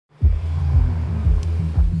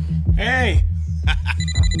Hey!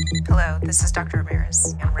 Hello, this is Dr.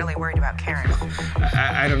 Ramirez. I'm really worried about Karen.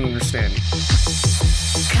 I don't understand.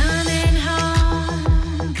 Coming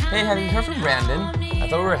home. Hey, have you heard from Brandon? I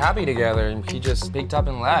thought we were happy together, and he just picked up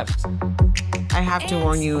and left. I have to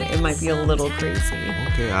warn you, it might be a little crazy.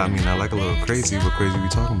 Okay, I mean, I like a little crazy. What crazy are we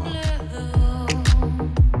talking about?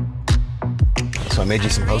 So I made you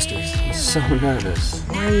some posters. I'm so nervous.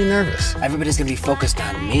 Why are you nervous? Everybody's gonna be focused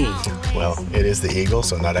on me. Well, it is the Eagle,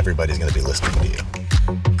 so not everybody's gonna be listening to you.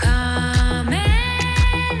 Coming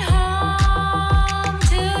home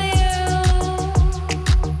to you.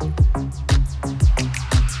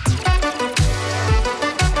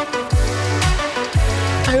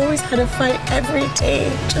 I always had to fight every day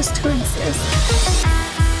just to exist.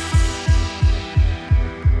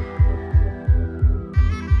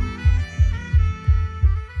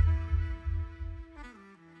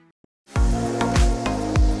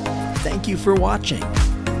 Thank you for watching.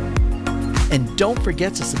 And don't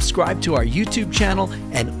forget to subscribe to our YouTube channel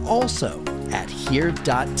and also at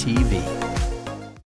heretv.